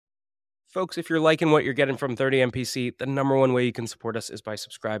Folks, if you're liking what you're getting from 30MPC, the number one way you can support us is by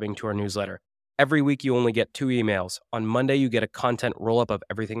subscribing to our newsletter. Every week, you only get 2 emails. On Monday, you get a content roll-up of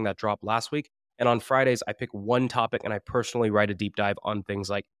everything that dropped last week. And on Fridays, I pick one topic and I personally write a deep dive on things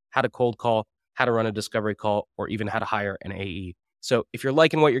like how to cold call, how to run a discovery call, or even how to hire an AE. So if you're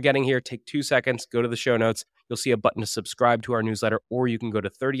liking what you're getting here, take 2 seconds, go to the show notes. You'll see a button to subscribe to our newsletter, or you can go to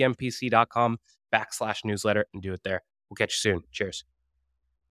 30mpc.com/newsletter and do it there. We'll catch you soon. Cheers.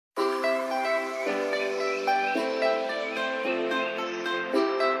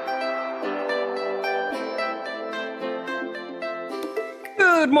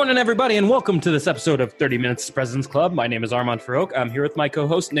 Good morning, everybody, and welcome to this episode of 30 Minutes President's Club. My name is Armand Farouk. I'm here with my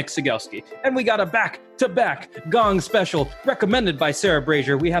co-host, Nick Sigelski. And we got a back-to-back Gong special recommended by Sarah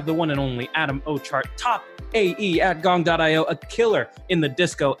Brazier. We have the one and only Adam Ochart, top AE at Gong.io, a killer in the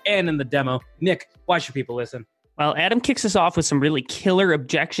disco and in the demo. Nick, why should people listen? Well, Adam kicks us off with some really killer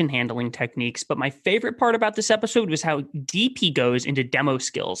objection handling techniques, but my favorite part about this episode was how deep he goes into demo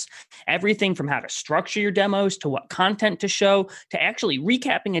skills. Everything from how to structure your demos to what content to show to actually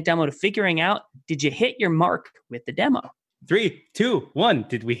recapping a demo to figuring out, did you hit your mark with the demo? 3, 2, 1.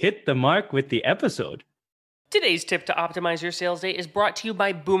 Did we hit the mark with the episode? Today's tip to optimize your sales day is brought to you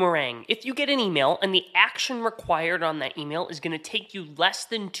by Boomerang. If you get an email and the action required on that email is going to take you less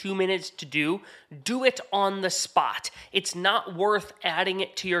than 2 minutes to do it on the spot. It's not worth adding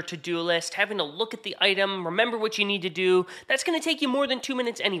it to your to-do list, having to look at the item, remember what you need to do. That's going to take you more than 2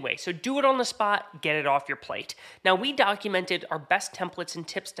 minutes anyway, so do it on the spot, get it off your plate. Now, we documented our best templates and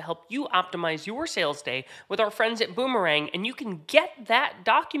tips to help you optimize your sales day with our friends at Boomerang, and you can get that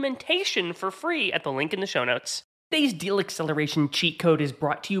documentation for free at the link in the show notes. Today's deal acceleration cheat code is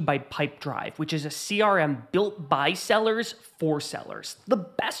brought to you by Pipedrive, which is a CRM built by sellers for sellers. The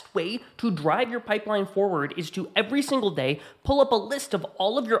best way to drive your pipeline forward is to every single day pull up a list of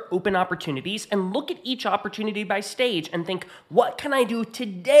all of your open opportunities and look at each opportunity by stage and think, what can I do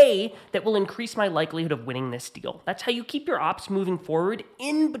today that will increase my likelihood of winning this deal? That's how you keep your ops moving forward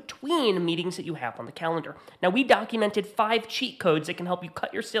in between meetings that you have on the calendar. Now, we documented 5 cheat codes that can help you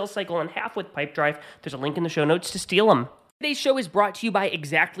cut your sales cycle in half with Pipedrive. There's a link in the show notes to steal them. Today's show is brought to you by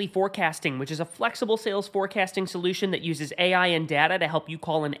Exactly Forecasting, which is a flexible sales forecasting solution that uses AI and data to help you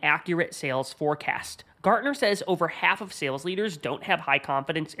call an accurate sales forecast. Gartner says over half of sales leaders don't have high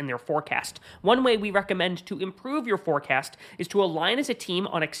confidence in their forecast. One way we recommend to improve your forecast is to align as a team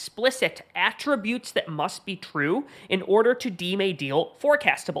on explicit attributes that must be true in order to deem a deal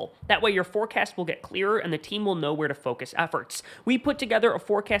forecastable. That way your forecast will get clearer and the team will know where to focus efforts. We put together a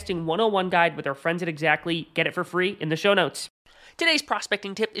forecasting 101 guide with our friends at Exactly. Get it for free in the show notes. Today's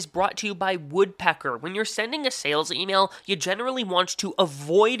prospecting tip is brought to you by Woodpecker. When you're sending a sales email, you generally want to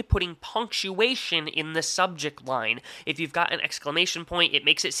avoid putting punctuation in the subject line. If you've got an exclamation point, it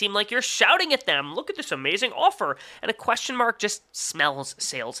makes it seem like you're shouting at them, look at this amazing offer, and a question mark just smells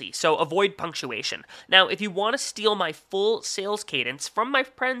salesy, so avoid punctuation. Now, if you want to steal my full sales cadence from my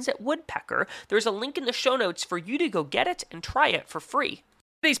friends at Woodpecker, there's a link in the show notes for you to go get it and try it for free.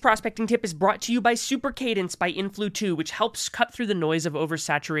 Today's prospecting tip is brought to you by Super Cadence by Influ2, which helps cut through the noise of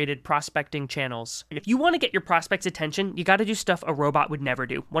oversaturated prospecting channels. If you want to get your prospects' attention, you got to do stuff a robot would never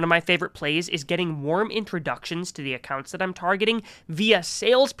do. One of my favorite plays is getting warm introductions to the accounts that I'm targeting via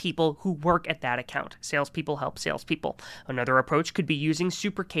salespeople who work at that account. Salespeople help salespeople. Another approach could be using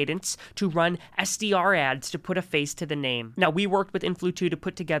Super Cadence to run SDR ads to put a face to the name. Now, we worked with Influ2 to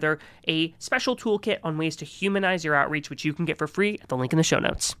put together a special toolkit on ways to humanize your outreach, which you can get for free at the link in the show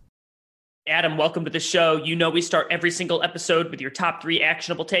notes. Adam, welcome to the show. You know we start every single episode with your top 3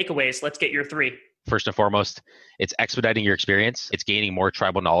 actionable takeaways. Let's get your 3. First and foremost, it's expediting your experience. It's gaining more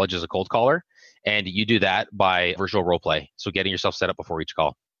tribal knowledge as a cold caller. And you do that by virtual role play. So getting yourself set up before each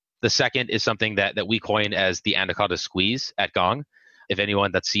call. The second is something that we coin as the anaconda squeeze at Gong. If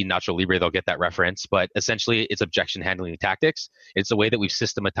anyone that's seen Nacho Libre, they'll get that reference. But essentially, it's objection handling tactics. It's the way that we've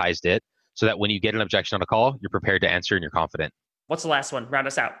systematized it so that when you get an objection on a call, you're prepared to answer and you're confident. What's the last one? Round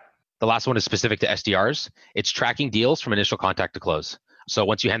us out. The last one is specific to SDRs. It's tracking deals from initial contact to close. So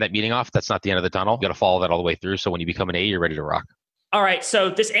once you hand that meeting off, that's not the end of the tunnel. You got to follow that all the way through. So when you become an A, you're ready to rock. All right. So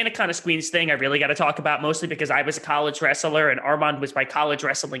this anaconda squeeze thing, I really got to talk about mostly because I was a college wrestler and Armand was my college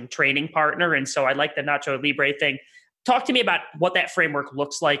wrestling training partner. And so I like the Nacho Libre thing. Talk to me about what that framework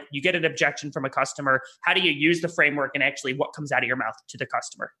looks like. You get an objection from a customer. How do you use the framework and actually what comes out of your mouth to the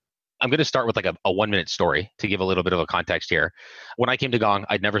customer? I'm going to start with like a 1-minute story to give a little bit of a context here. When I came to Gong,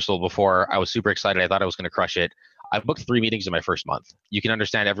 I'd never sold before. I was super excited. I thought I was going to crush it. I booked 3 meetings in my first month. You can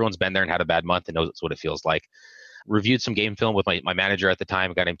understand everyone's been there and had a bad month and knows what it feels like. Reviewed some game film with my manager at the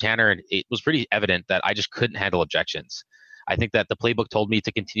time, a guy named Tanner, and it was pretty evident that I just couldn't handle objections. I think that the playbook told me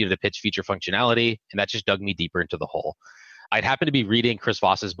to continue to pitch feature functionality, and that just dug me deeper into the hole. I'd happen to be reading Chris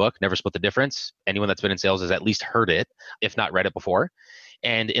Voss's book, Never Split the Difference. Anyone that's been in sales has at least heard it, if not read it before.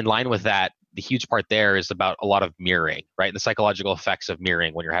 And in line with that, the huge part there is about a lot of mirroring, right? The psychological effects of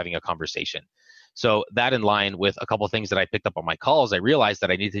mirroring when you're having a conversation. So that in line with a couple of things that I picked up on my calls, I realized that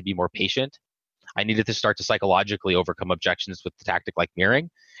I needed to be more patient. I needed to start to psychologically overcome objections with the tactic like mirroring.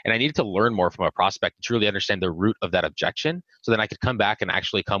 And I needed to learn more from a prospect to truly understand the root of that objection. So then I could come back and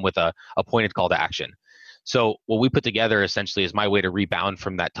actually come with a pointed call to action. So what we put together essentially is my way to rebound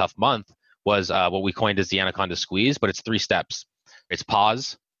from that tough month was what we coined as the Anaconda Squeeze, but it's 3 steps. It's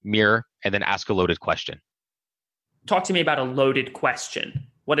pause, mirror, and then ask a loaded question. Talk to me about a loaded question.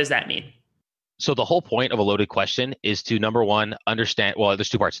 What does that mean? So the whole point of a loaded question is to, number one, understand, well, there's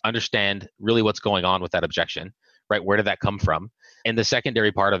 2 parts. Understand really what's going on with that objection, right? Where did that come from? And the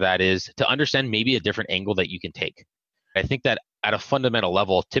secondary part of that is to understand maybe a different angle that you can take. I think that at a fundamental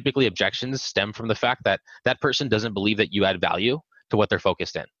level, typically objections stem from the fact that that person doesn't believe that you add value to what they're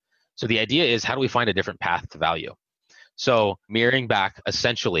focused in. So the idea is, how do we find a different path to value? So mirroring back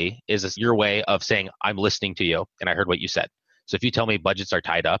essentially is your way of saying, I'm listening to you and I heard what you said. So if you tell me budgets are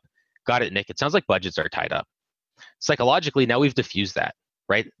tied up, got it, Nick, it sounds like budgets are tied up. Psychologically, now we've diffused that,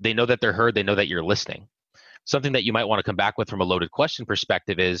 right? They know that they're heard, they know that you're listening. Something that you might want to come back with from a loaded question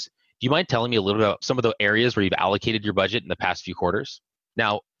perspective is, do you mind telling me a little bit about some of the areas where you've allocated your budget in the past few quarters?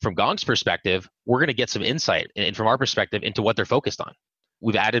 Now, from Gong's perspective, we're going to get some insight, and from our perspective, into what they're focused on.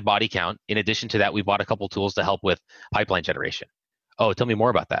 We've added body count. In addition to that, we bought a couple tools to help with pipeline generation. Oh, tell me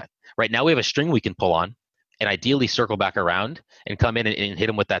more about that. Right now, we have a string we can pull on and ideally circle back around and come in and hit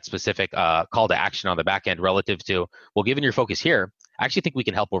them with that specific call to action on the back end relative to, well, given your focus here, I actually think we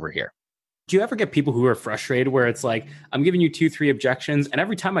can help over here. Do you ever get people who are frustrated where it's like, I'm giving you 2-3 objections, and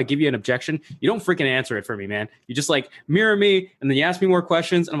every time I give you an objection, you don't freaking answer it for me, man. You just like mirror me, and then you ask me more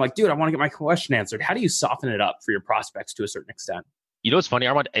questions, and I'm like, dude, I want to get my question answered. How do you soften it up for your prospects to a certain extent? You know what's funny,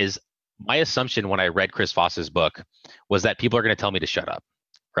 Armand, is my assumption when I read Chris Voss's book was that people are going to tell me to shut up,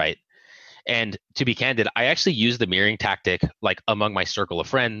 right? And to be candid, I actually used the mirroring tactic like among my circle of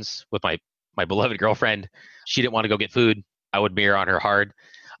friends with my beloved girlfriend. She didn't want to go get food. I would mirror on her hard.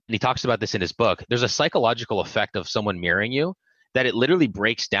 And he talks about this in his book. There's a psychological effect of someone mirroring you that it literally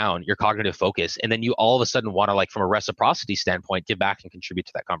breaks down your cognitive focus. And then you all of a sudden want to, like, from a reciprocity standpoint, give back and contribute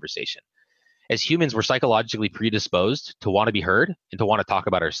to that conversation. As humans, we're psychologically predisposed to want to be heard and to want to talk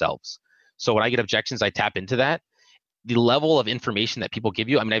about ourselves. So when I get objections, I tap into that. The level of information that people give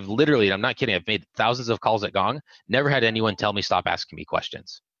you, I mean, I'm not kidding, I've made thousands of calls at Gong, never had anyone tell me stop asking me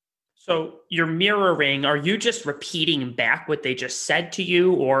questions. So you're mirroring, are you just repeating back what they just said to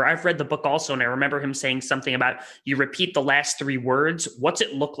you? Or I've read the book also, and I remember him saying something about you repeat the last 3 words. What's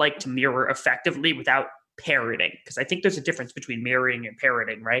it look like to mirror effectively without parroting? Because I think there's a difference between mirroring and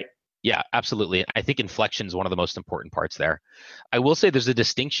parroting, right? Yeah, absolutely. I think inflection is one of the most important parts there. I will say there's a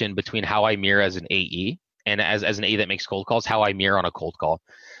distinction between how I mirror as an AE and as an AE that makes cold calls, how I mirror on a cold call.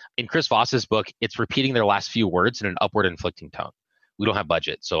 In Chris Voss's book, it's repeating their last few words in an upward inflecting tone. We don't have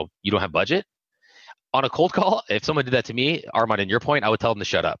budget. So you don't have budget? On a cold call, if someone did that to me, Armand, in your point, I would tell them to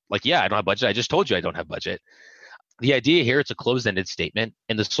shut up. Like, yeah, I don't have budget. I just told you I don't have budget. The idea here, it's a closed-ended statement,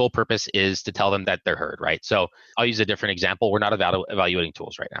 and the sole purpose is to tell them that they're heard, right? So I'll use a different example. We're not evaluating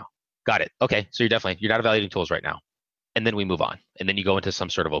tools right now. Got it. Okay, so you're not evaluating tools right now. And then we move on. And then you go into some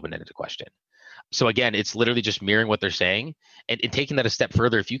sort of open-ended question. So again, it's literally just mirroring what they're saying and taking that a step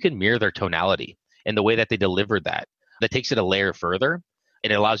further. If you can mirror their tonality and the way that they delivered that takes it a layer further,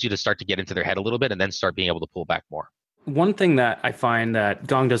 and it allows you to start to get into their head a little bit and then start being able to pull back more. One thing that I find that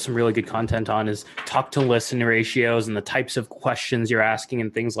Gong does some really good content on is talk to listen ratios and the types of questions you're asking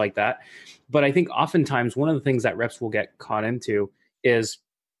and things like that. But I think oftentimes one of the things that reps will get caught into is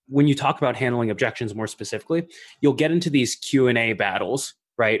when you talk about handling objections more specifically, you'll get into these Q&A battles,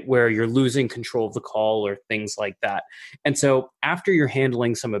 right, where you're losing control of the call or things like that. And so after you're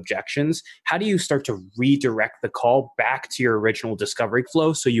handling some objections, how do you start to redirect the call back to your original discovery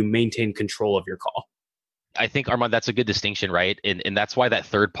flow so you maintain control of your call? I think, Armand, that's a good distinction, right? And that's why that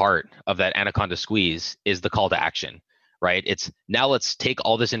third part of that Anaconda Squeeze is the call to action, right? It's now let's take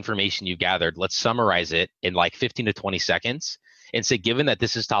all this information you've gathered, let's summarize it in like 15 to 20 seconds and say, given that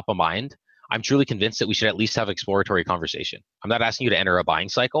this is top of mind, I'm truly convinced that we should at least have exploratory conversation. I'm not asking you to enter a buying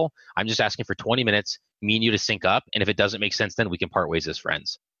cycle. I'm just asking for 20 minutes, me and you to sync up. And if it doesn't make sense, then we can part ways as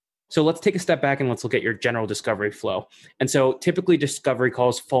friends. So let's take a step back and let's look at your general discovery flow. And so typically discovery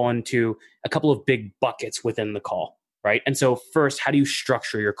calls fall into a couple of big buckets within the call, right? And so first, how do you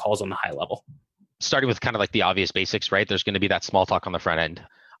structure your calls on the high level? Starting with kind of like the obvious basics, right? There's going to be that small talk on the front end.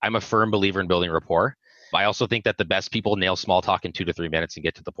 I'm a firm believer in building rapport. I also think that the best people nail small talk in 2 to 3 minutes and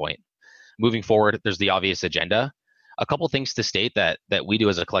get to the point. Moving forward, there's the obvious agenda. A couple things to state that we do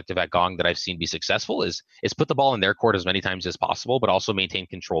as a collective at Gong that I've seen be successful is put the ball in their court as many times as possible, but also maintain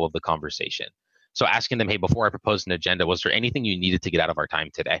control of the conversation. So asking them, hey, before I proposed an agenda, was there anything you needed to get out of our time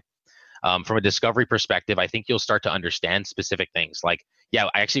today? From a discovery perspective, I think you'll start to understand specific things like, yeah,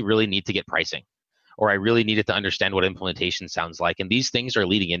 I actually really need to get pricing, or I really needed to understand what implementation sounds like. And these things are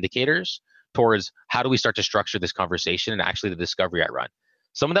leading indicators towards how do we start to structure this conversation and actually the discovery I run.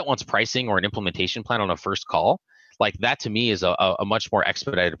 Someone that wants pricing or an implementation plan on a first call, like that to me is a much more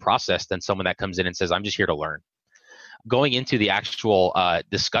expedited process than someone that comes in and says, I'm just here to learn. Going into the actual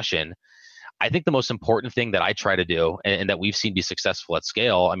discussion, I think the most important thing that I try to do and that we've seen be successful at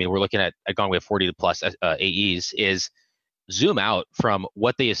scale, I mean, we're looking at Gong, we have 40 plus AEs, is zoom out from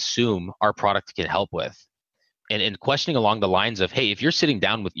what they assume our product can help with and questioning along the lines of, hey, if you're sitting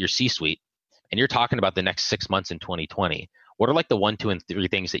down with your C-suite and you're talking about the next 6 months in 2020, what are like the 1, 2, and 3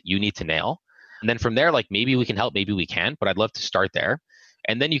 things that you need to nail? And then from there, like maybe we can help, maybe we can't, but I'd love to start there.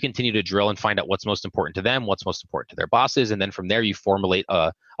 And then you continue to drill and find out what's most important to them, what's most important to their bosses. And then from there, you formulate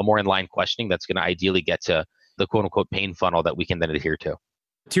a more in-line questioning that's going to ideally get to the quote unquote pain funnel that we can then adhere to.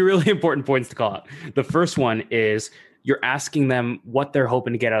 Two really important points to call out. The first one is you're asking them what they're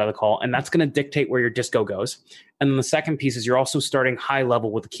hoping to get out of the call, and that's going to dictate where your disco goes. And then the second piece is you're also starting high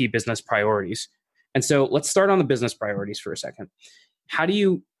level with the key business priorities. And so let's start on the business priorities for a second. How do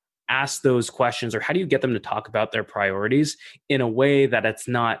you ask those questions, or how do you get them to talk about their priorities in a way that it's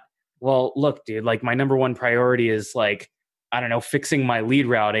not, well, look, dude, like my number one priority is like, I don't know, fixing my lead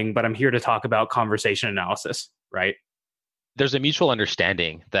routing, but I'm here to talk about conversation analysis, right? There's a mutual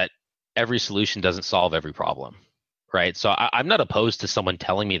understanding that every solution doesn't solve every problem, right? So I'm not opposed to someone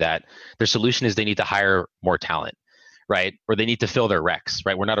telling me that their solution is they need to hire more talent, right? Or they need to fill their recs,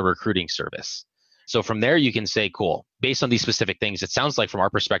 right? We're not a recruiting service. So from there, you can say, cool, based on these specific things, it sounds like from our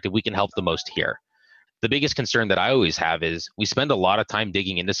perspective, we can help the most here. The biggest concern that I always have is we spend a lot of time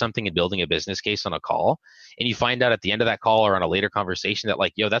digging into something and building a business case on a call. And you find out at the end of that call or on a later conversation that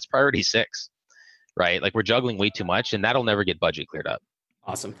like, yo, that's priority 6, right? Like we're juggling way too much and that'll never get budget cleared up.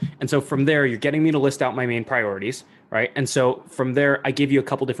 Awesome. And so from there, you're getting me to list out my main priorities, right? And so from there, I give you a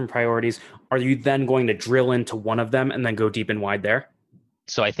couple different priorities. Are you then going to drill into one of them and then go deep and wide there?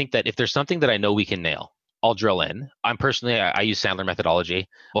 So I think that if there's something that I know we can nail, I'll drill in. I'm personally, I use Sandler methodology.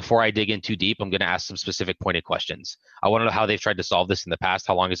 Before I dig in too deep, I'm going to ask some specific pointed questions. I want to know how they've tried to solve this in the past,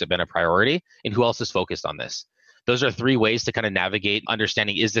 how long has it been a priority, and who else is focused on this. Those are 3 ways to kind of navigate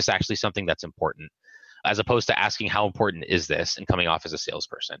understanding, is this actually something that's important, as opposed to asking how important is this and coming off as a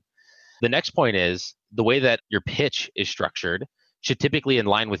salesperson. The next point is the way that your pitch is structured should typically in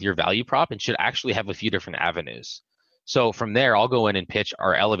line with your value prop and should actually have a few different avenues. So from there, I'll go in and pitch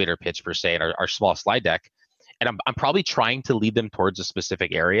our elevator pitch per se, and our small slide deck. And I'm probably trying to lead them towards a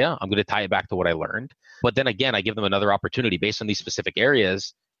specific area. I'm going to tie it back to what I learned. But then again, I give them another opportunity based on these specific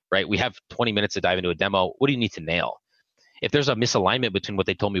areas, right? We have 20 minutes to dive into a demo. What do you need to nail? If there's a misalignment between what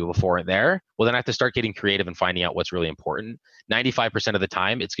they told me before and there, well, then I have to start getting creative and finding out what's really important. 95% of the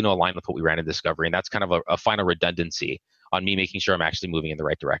time, it's going to align with what we ran in discovery. And that's kind of a final redundancy on me making sure I'm actually moving in the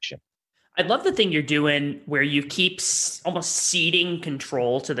right direction. I love the thing you're doing where you keep almost ceding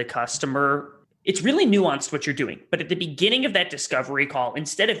control to the customer. It's really nuanced what you're doing. But at the beginning of that discovery call,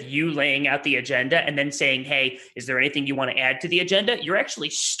 instead of you laying out the agenda and then saying, hey, is there anything you want to add to the agenda? You're actually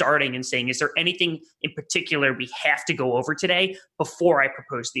starting and saying, is there anything in particular we have to go over today before I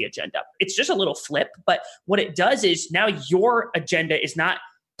propose the agenda? It's just a little flip. But what it does is now your agenda is not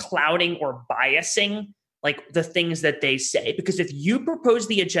clouding or biasing like the things that they say. Because if you propose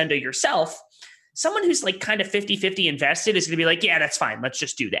the agenda yourself, someone who's like kind of 50-50 invested is going to be like, yeah, that's fine. Let's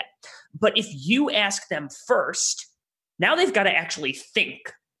just do that. But if you ask them first, now they've got to actually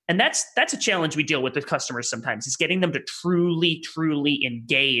think. And that's a challenge we deal with customers sometimes, is getting them to truly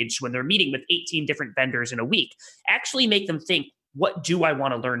engage when they're meeting with 18 different vendors in a week. Actually make them think, what do I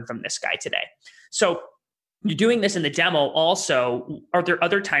want to learn from this guy today? So you're doing this in the demo also. Are there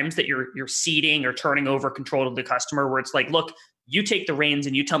other times that you're ceding or turning over control to the customer where it's like, look, you take the reins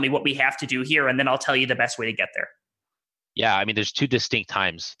and you tell me what we have to do here, and then I'll tell you the best way to get there? Yeah, I mean, there's 2 distinct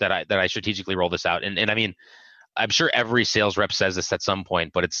times that I strategically roll this out. And I mean, I'm sure every sales rep says this at some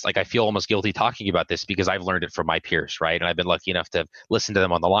point, but it's like I feel almost guilty talking about this because I've learned it from my peers, right? And I've been lucky enough to listen to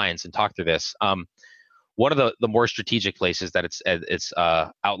them on the lines and talk through this. One of the more strategic places that it's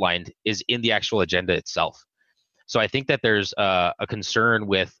outlined is in the actual agenda itself. So I think that there's a concern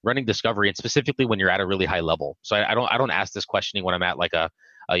with running discovery, and specifically when you're at a really high level. So I don't ask this questioning when I'm at like a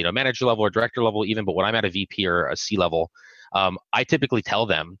manager level or director level even, but when I'm at a VP or a C level, I typically tell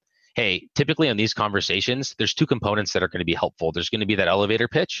them, hey, typically on these conversations, there's two components that are going to be helpful. There's going to be that elevator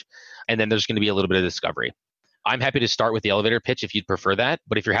pitch, and then there's going to be a little bit of discovery. I'm happy to start with the elevator pitch if you'd prefer that.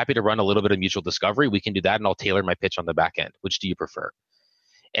 But if you're happy to run a little bit of mutual discovery, we can do that, and I'll tailor my pitch on the back end. Which do you prefer?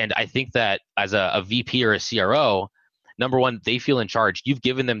 And I think that as a VP or a CRO, number one, they feel in charge. You've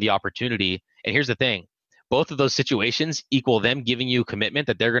given them the opportunity. And here's the thing. Both of those situations equal them giving you commitment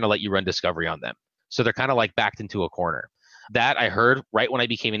that they're going to let you run discovery on them. So they're kind of like backed into a corner. That I heard right when I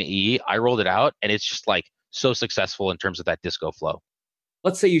became an AE, I rolled it out, and it's just like so successful in terms of that disco flow.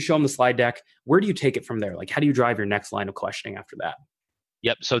 Let's say you show them the slide deck. Where do you take it from there? Like, how do you drive your next line of questioning after that?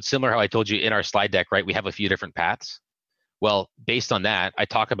 Yep. So it's similar how I told you in our slide deck, right? We have a few different paths. Well, based on that, I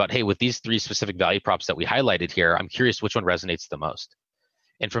talk about, hey, with these three specific value props that we highlighted here, I'm curious which one resonates the most.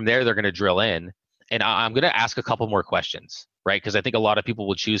 And from there, they're going to drill in. And I'm going to ask a couple more questions, right? Because I think a lot of people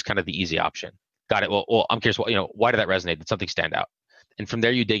will choose kind of the easy option. Got it. Well, I'm curious, why did that resonate? Did something stand out? And from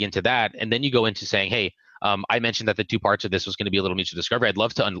there, you dig into that. And then you go into saying, hey, I mentioned that the two parts of this was going to be a little mutual discovery. I'd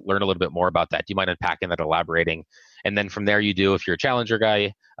love to learn a little bit more about that. Do you mind unpacking that, elaborating? And then from there, you do, if you're a challenger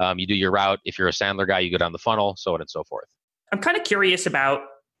guy, you do your route. If you're a Sandler guy, you go down the funnel, so on and so forth. I'm kind of curious about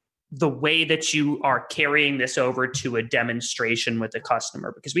the way that you are carrying this over to a demonstration with the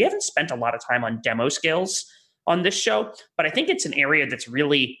customer, because we haven't spent a lot of time on demo skills on this show, but I think it's an area that's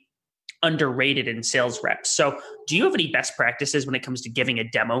really underrated in sales reps. So do you have any best practices when it comes to giving a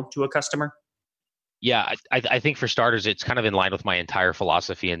demo to a customer? Yeah, I think for starters, it's kind of in line with my entire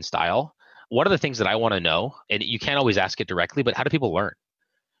philosophy and style. One of the things that I want to know, and you can't always ask it directly, but how do people learn,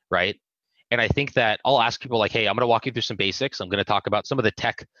 right? And I think that I'll ask people like, hey, I'm going to walk you through some basics. I'm going to talk about some of the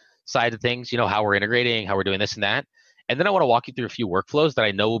tech side of things, how we're integrating, how we're doing this and that. And then I want to walk you through a few workflows that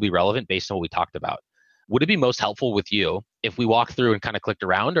I know will be relevant based on what we talked about. Would it be most helpful with you if we walk through and kind of clicked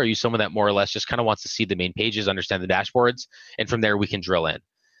around? Or are you someone that more or less just kind of wants to see the main pages, understand the dashboards, and from there we can drill in?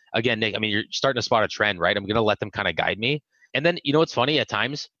 Again, Nick, you're starting to spot a trend, right? I'm going to let them kind of guide me. And then, what's funny? At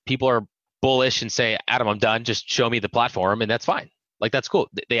times, people are bullish and say, Adam, I'm done. Just show me the platform. And that's fine. Like, that's cool.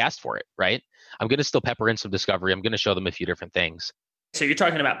 They asked for it, right? I'm going to still pepper in some discovery. I'm going to show them a few different things. So you're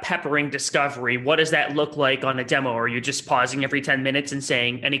talking about peppering discovery. What does that look like on a demo? Are you just pausing every 10 minutes and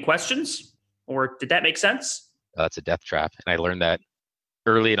saying, any questions? Or did that make sense? That's a death trap. And I learned that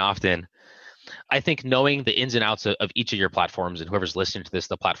early and often. I think knowing the ins and outs of each of your platforms, and whoever's listening to this,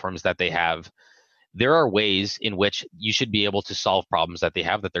 the platforms that they have, there are ways in which you should be able to solve problems that they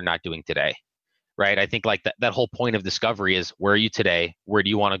have that they're not doing today, right? I think like that whole point of discovery is, where are you today? Where do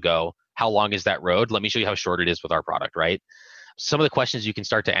you want to go? How long is that road? Let me show you how short it is with our product, right? Some of the questions you can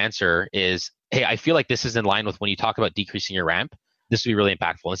start to answer is, hey, I feel like this is in line with when you talk about decreasing your ramp. This would be really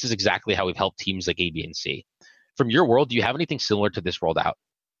impactful. And this is exactly how we've helped teams like A, B, and C. From your world, do you have anything similar to this rolled out?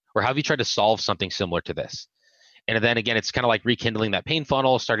 Or have you tried to solve something similar to this? And then again, it's kind of like rekindling that pain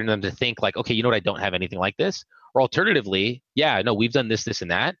funnel, starting them to think like, okay, I don't have anything like this. Or alternatively, yeah, no, we've done this, this,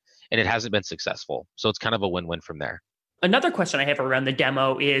 and that, and it hasn't been successful. So it's kind of a win-win from there. Another question I have around the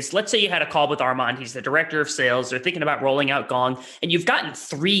demo is, let's say you had a call with Armand. He's the director of sales. They're thinking about rolling out Gong, and you've gotten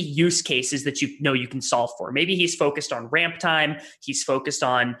 3 use cases that you can solve for. Maybe he's focused on ramp time. He's focused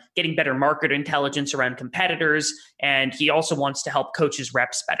on getting better market intelligence around competitors, and he also wants to help coach his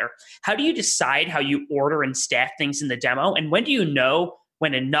reps better. How do you decide how you order and stack things in the demo? And when do you know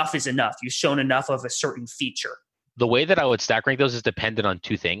when enough is enough? You've shown enough of a certain feature. The way that I would stack rank those is dependent on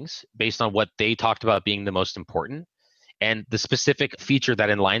 2 things based on what they talked about being the most important, and the specific feature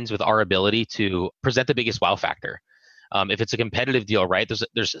that aligns with our ability to present the biggest wow factor. If it's a competitive deal, right,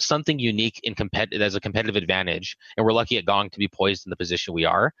 there's something unique as a competitive advantage, and we're lucky at Gong to be poised in the position we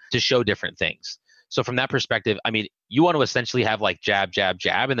are to show different things. So from that perspective, you want to essentially have like jab, jab,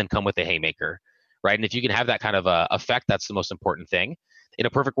 jab, and then come with a haymaker, right? And if you can have that kind of effect, that's the most important thing. In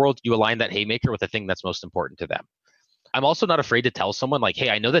a perfect world, you align that haymaker with the thing that's most important to them. I'm also not afraid to tell someone like, hey,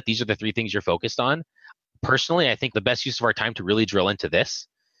 I know that these are the 3 things you're focused on. Personally, I think the best use of our time to really drill into this,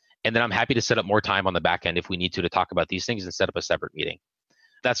 and then I'm happy to set up more time on the back end if we need to talk about these things and set up a separate meeting.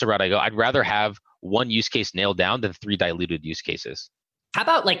 That's the route I go. I'd rather have 1 use case nailed down than 3 diluted use cases. How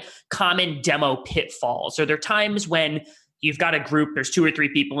about like common demo pitfalls? Are there times when you've got a group, there's 2 or 3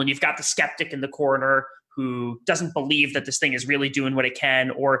 people, and you've got the skeptic in the corner who doesn't believe that this thing is really doing what it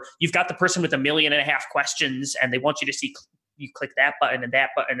can, or you've got the person with 1.5 million questions and they want you to see you click that button and that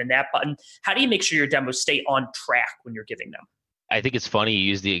button and that button. How do you make sure your demos stay on track when you're giving them? I think it's funny you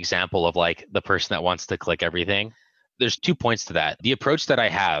use the example of like the person that wants to click everything. There's 2 points to that. The approach that I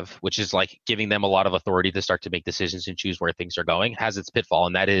have, which is like giving them a lot of authority to start to make decisions and choose where things are going, has its pitfall.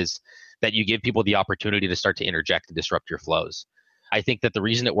 And that is that you give people the opportunity to start to interject and disrupt your flows. I think that the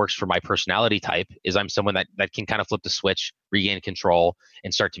reason it works for my personality type is I'm someone that can kind of flip the switch, regain control,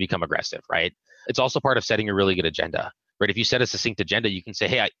 and start to become aggressive, right? It's also part of setting a really good agenda, right? If you set a succinct agenda, you can say,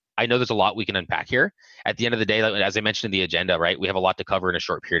 hey, I know there's a lot we can unpack here. At the end of the day, as I mentioned in the agenda, right, we have a lot to cover in a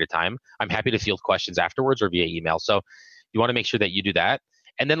short period of time. I'm happy to field questions afterwards or via email. So you want to make sure that you do that.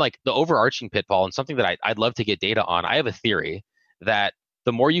 And then like the overarching pitfall and something that I'd love to get data on, I have a theory that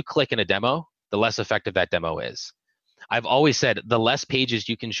the more you click in a demo, the less effective that demo is. I've always said the less pages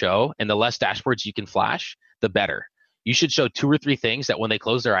you can show and the less dashboards you can flash, the better. You should show 2 or 3 things that when they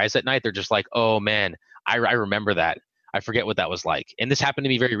close their eyes at night, they're just like, oh man, I remember that. I forget what that was like. And this happened to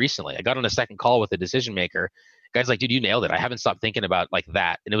me very recently. I got on a second call with a decision maker. Guy's like, dude, you nailed it. I haven't stopped thinking about like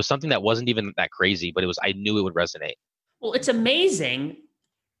that. And it was something that wasn't even that crazy, but I knew it would resonate. Well, it's amazing.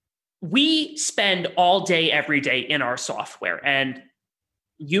 We spend all day, every day in our software, and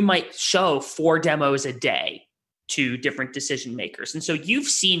you might show 4 demos a day to different decision makers. And so you've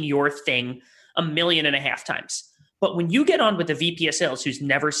seen your thing 1.5 million times. But when you get on with a VP of sales who's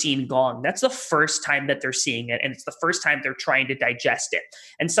never seen Gong, that's the first time that they're seeing it. And it's the first time they're trying to digest it.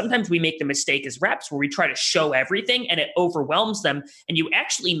 And sometimes we make the mistake as reps where we try to show everything and it overwhelms them. And you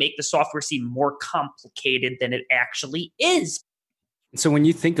actually make the software seem more complicated than it actually is. So when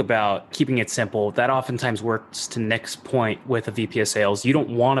you think about keeping it simple, that oftentimes works to Nick's point with a VP of sales. You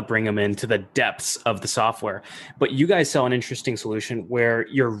don't want to bring them into the depths of the software, but you guys sell an interesting solution where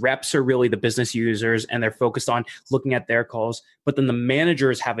your reps are really the business users and they're focused on looking at their calls, but then the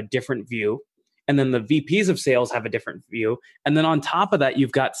managers have a different view. And then the VPs of sales have a different view. And then on top of that,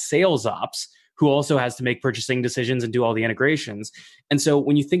 you've got sales ops who also has to make purchasing decisions and do all the integrations. And so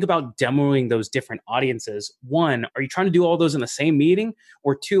when you think about demoing those different audiences, 1, are you trying to do all those in the same meeting?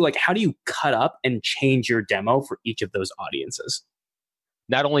 Or 2, like how do you cut up and change your demo for each of those audiences?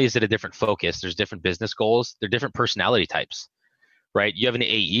 Not only is it a different focus, there's different business goals, they're different personality types, right? You have an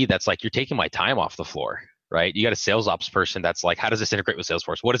AE that's like, you're taking my time off the floor, right? You got a sales ops person that's like, how does this integrate with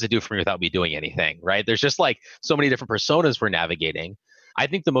Salesforce? What does it do for me without me doing anything, right? There's just like so many different personas we're navigating. I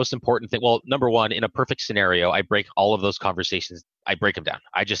think the most important thing, well, number one, in a perfect scenario, I break all of those conversations. I break them down.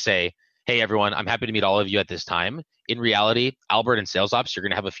 I just say, hey, everyone, I'm happy to meet all of you at this time. In reality, Albert and sales ops, you're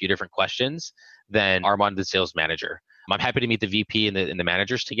going to have a few different questions than Armand, the sales manager. I'm happy to meet the VP and the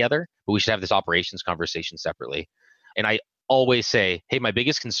managers together, but we should have this operations conversation separately. And I always say, hey, my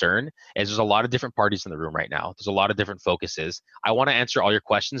biggest concern is there's a lot of different parties in the room right now. There's a lot of different focuses. I want to answer all your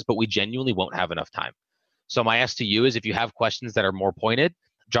questions, but we genuinely won't have enough time. So my ask to you is if you have questions that are more pointed,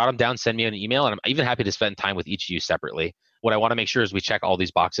 jot them down, send me an email, and I'm even happy to spend time with each of you separately. What I want to make sure is we check all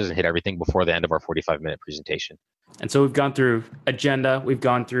these boxes and hit everything before the end of our 45-minute presentation. And so we've gone through agenda, we've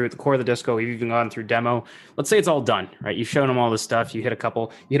gone through the core of the disco, we've even gone through demo. Let's say it's all done, right? You've shown them all this stuff, you hit a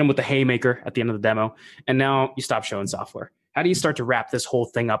couple, you hit them with the haymaker at the end of the demo, and now you stop showing software. How do you start to wrap this whole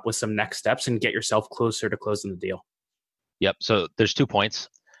thing up with some next steps and get yourself closer to closing the deal? Yep. So there's 2 points.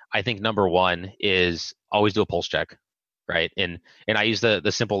 I think number 1 is always do a pulse check, right? And I use the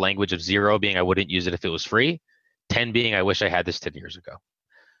simple language of 0 being I wouldn't use it if it was free, 10 being I wish I had this 10 years ago,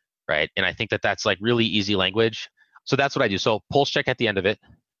 right? And I think that that's like really easy language. So that's what I do. So pulse check at the end of it,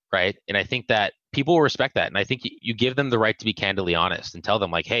 right? And I think that people will respect that. And I think you give them the right to be candidly honest and tell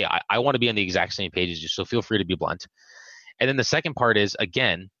them like, hey, I want to be on the exact same page as you, so feel free to be blunt. And then the second part is,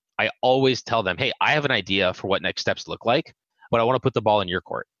 again, I always tell them, hey, I have an idea for what next steps look like, but I want to put the ball in your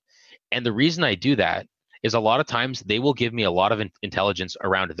court. And the reason I do that is a lot of times they will give me a lot of intelligence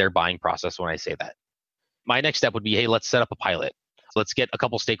around their buying process when I say that. My next step would be, hey, let's set up a pilot. So let's get a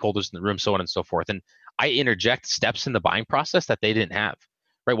couple stakeholders in the room, so on and so forth. And I interject steps in the buying process that they didn't have,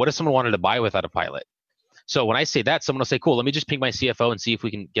 right? What if someone wanted to buy without a pilot? So when I say that, someone will say, cool, let me just ping my CFO and see if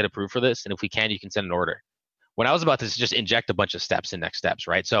we can get approved for this. And if we can, you can send an order. When I was about to just inject a bunch of steps and next steps,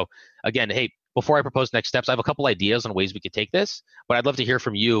 right? So again, hey, before I propose next steps, I have a couple ideas on ways we could take this, but I'd love to hear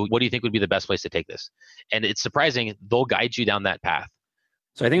from you. What do you think would be the best place to take this? And it's surprising, they'll guide you down that path.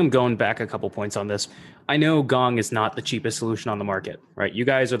 So I think I'm going back a couple points on this. I know Gong is not the cheapest solution on the market, right? You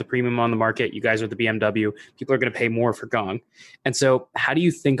guys are the premium on the market. You guys are the BMW. People are going to pay more for Gong. And so how do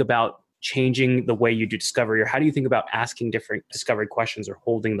you think about changing the way you do discovery, or how do you think about asking different discovery questions or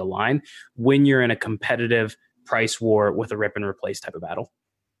holding the line when you're in a competitive price war with a rip and replace type of battle?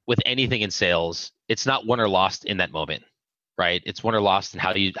 With anything in sales, it's not won or lost in that moment, right? It's won or lost in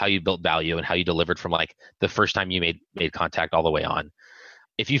how you built value and how you delivered from like the first time you made contact all the way on.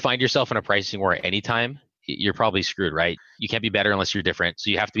 If you find yourself in a pricing war at any time, you're probably screwed, right? You can't be better unless you're different. So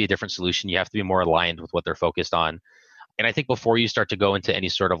you have to be a different solution. You have to be more aligned with what they're focused on. And I think before you start to go into any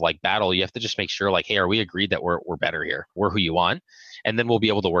sort of like battle, you have to just make sure like, hey, are we agreed that we're better here? We're who you want. And then we'll be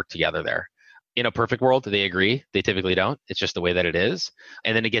able to work together there. In a perfect world, they agree. They typically don't. It's just the way that it is.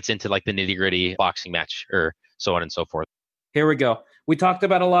 And then it gets into like the nitty gritty boxing match or so on and so forth. Here we go. We talked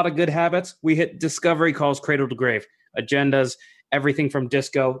about a lot of good habits. We hit discovery calls cradle to grave, agendas, everything from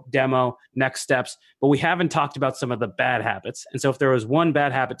disco, demo, next steps. But we haven't talked about some of the bad habits. And so if there was one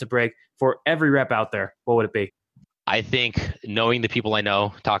bad habit to break for every rep out there, what would it be? I think knowing the people I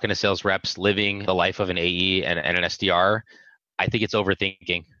know, talking to sales reps, living the life of an AE and an SDR, I think it's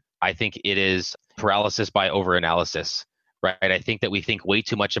overthinking. I think it is paralysis by overanalysis, right? I think that we think way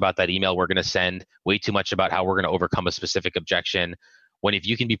too much about that email we're going to send, way too much about how we're going to overcome a specific objection. When if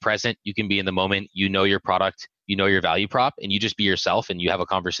you can be present, you can be in the moment, you know your product, you know your value prop, and you just be yourself and you have a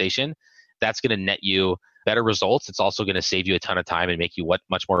conversation, that's going to net you better results. It's also going to save you a ton of time and make you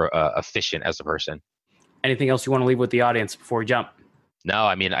much more efficient as a person. Anything else you want to leave with the audience before we jump? No,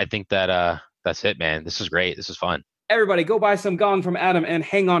 I mean, I think that that's it, man. This is great. This is fun. Everybody go buy some Gong from Adam and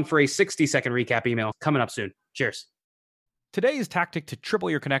hang on for a 60-second recap email coming up soon. Cheers. Today's tactic to triple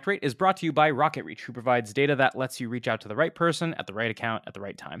your connect rate is brought to you by RocketReach, who provides data that lets you reach out to the right person at the right account at the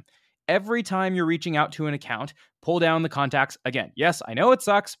right time. Every time you're reaching out to an account, pull down the contacts. Again, yes, I know it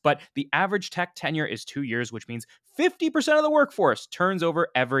sucks, but the average tech tenure is 2 years, which means 50% of the workforce turns over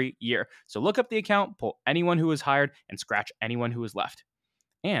every year. So look up the account, pull anyone who was hired, and scratch anyone who was left.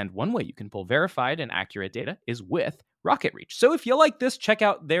 And one way you can pull verified and accurate data is with RocketReach. So if you like this, check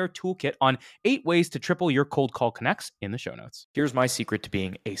out their toolkit on 8 ways to triple your cold call connects in the show notes. Here's my secret to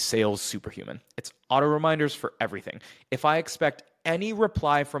being a sales superhuman. It's auto reminders for everything. If I expect any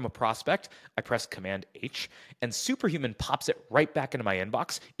reply from a prospect, I press Command H, and Superhuman pops it right back into my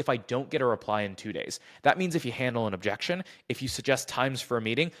inbox if I don't get a reply in 2 days. That means if you handle an objection, if you suggest times for a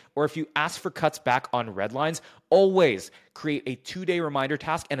meeting, or if you ask for cuts back on red lines, always create a 2-day reminder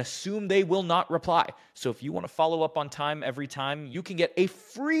task and assume they will not reply. So if you want to follow up on time every time, you can get a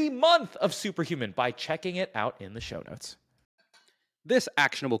free month of Superhuman by checking it out in the show notes. This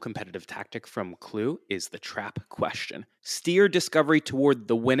actionable competitive tactic from Clue is the trap question. Steer discovery toward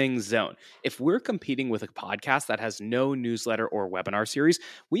the winning zone. If we're competing with a podcast that has no newsletter or webinar series,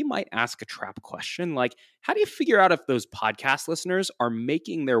 we might ask a trap question like, how do you figure out if those podcast listeners are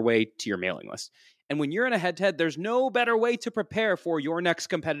making their way to your mailing list? And when you're in a head-to-head, there's no better way to prepare for your next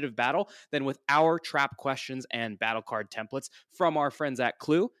competitive battle than with our trap questions and battle card templates from our friends at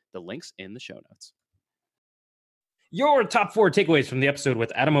Clue. The link's in the show notes. Your top 4 takeaways from the episode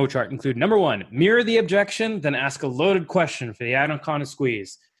with Adam Ochart include: number 1, mirror the objection, then ask a loaded question for the anaconda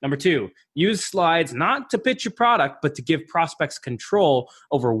squeeze. Number 2, use slides not to pitch your product, but to give prospects control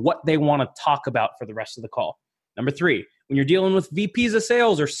over what they want to talk about for the rest of the call. Number 3, when you're dealing with VPs of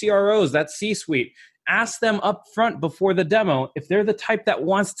sales or CROs, that C-suite, ask them up front before the demo if they're the type that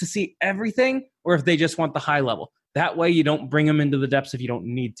wants to see everything or if they just want the high level. That way you don't bring them into the depths if you don't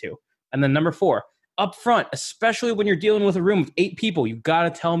need to. And then number 4, up front, especially when you're dealing with a room of 8 people, you've got to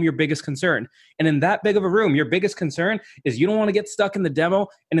tell them your biggest concern. And in that big of a room, your biggest concern is you don't want to get stuck in the demo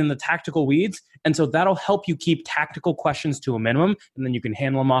and in the tactical weeds. And so that'll help you keep tactical questions to a minimum, and then you can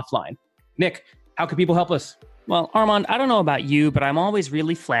handle them offline. Nick, how can people help us? Well, Armand, I don't know about you, but I'm always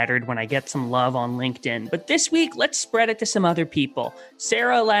really flattered when I get some love on LinkedIn. But this week, let's spread it to some other people.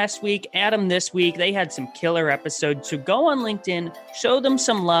 Sarah last week, Adam this week, they had some killer episodes. So go on LinkedIn, show them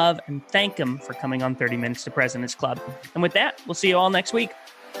some love, and thank them for coming on 30 Minutes to President's Club. And with that, we'll see you all next week.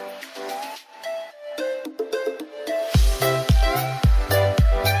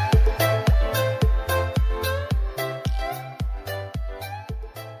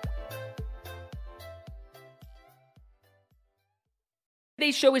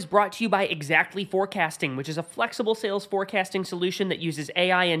 Today's show is brought to you by Exactly Forecasting, which is a flexible sales forecasting solution that uses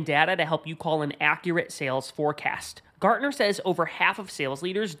AI and data to help you call an accurate sales forecast. Gartner says over half of sales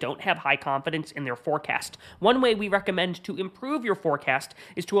leaders don't have high confidence in their forecast. One way we recommend to improve your forecast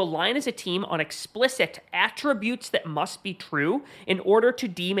is to align as a team on explicit attributes that must be true in order to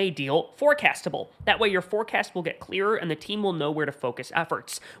deem a deal forecastable. That way your forecast will get clearer and the team will know where to focus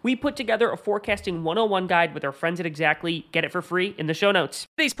efforts. We put together a forecasting 101 guide with our friends at Exactly. Get it for free in the show notes.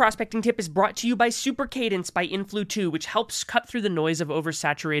 Today's prospecting tip is brought to you by Super Cadence by Influ2, which helps cut through the noise of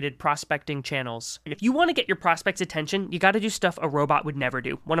oversaturated prospecting channels. If you want to get your prospects' attention, you got to do stuff a robot would never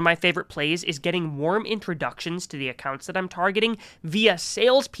do. One of my favorite plays is getting warm introductions to the accounts that I'm targeting via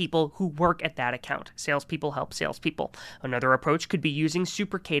salespeople who work at that account. Salespeople help salespeople. Another approach could be using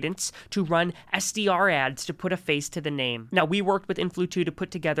Super Cadence to run SDR ads to put a face to the name. Now, we worked with Influ2 to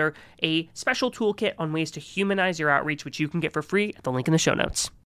put together a special toolkit on ways to humanize your outreach, which you can get for free at the link in the show notes.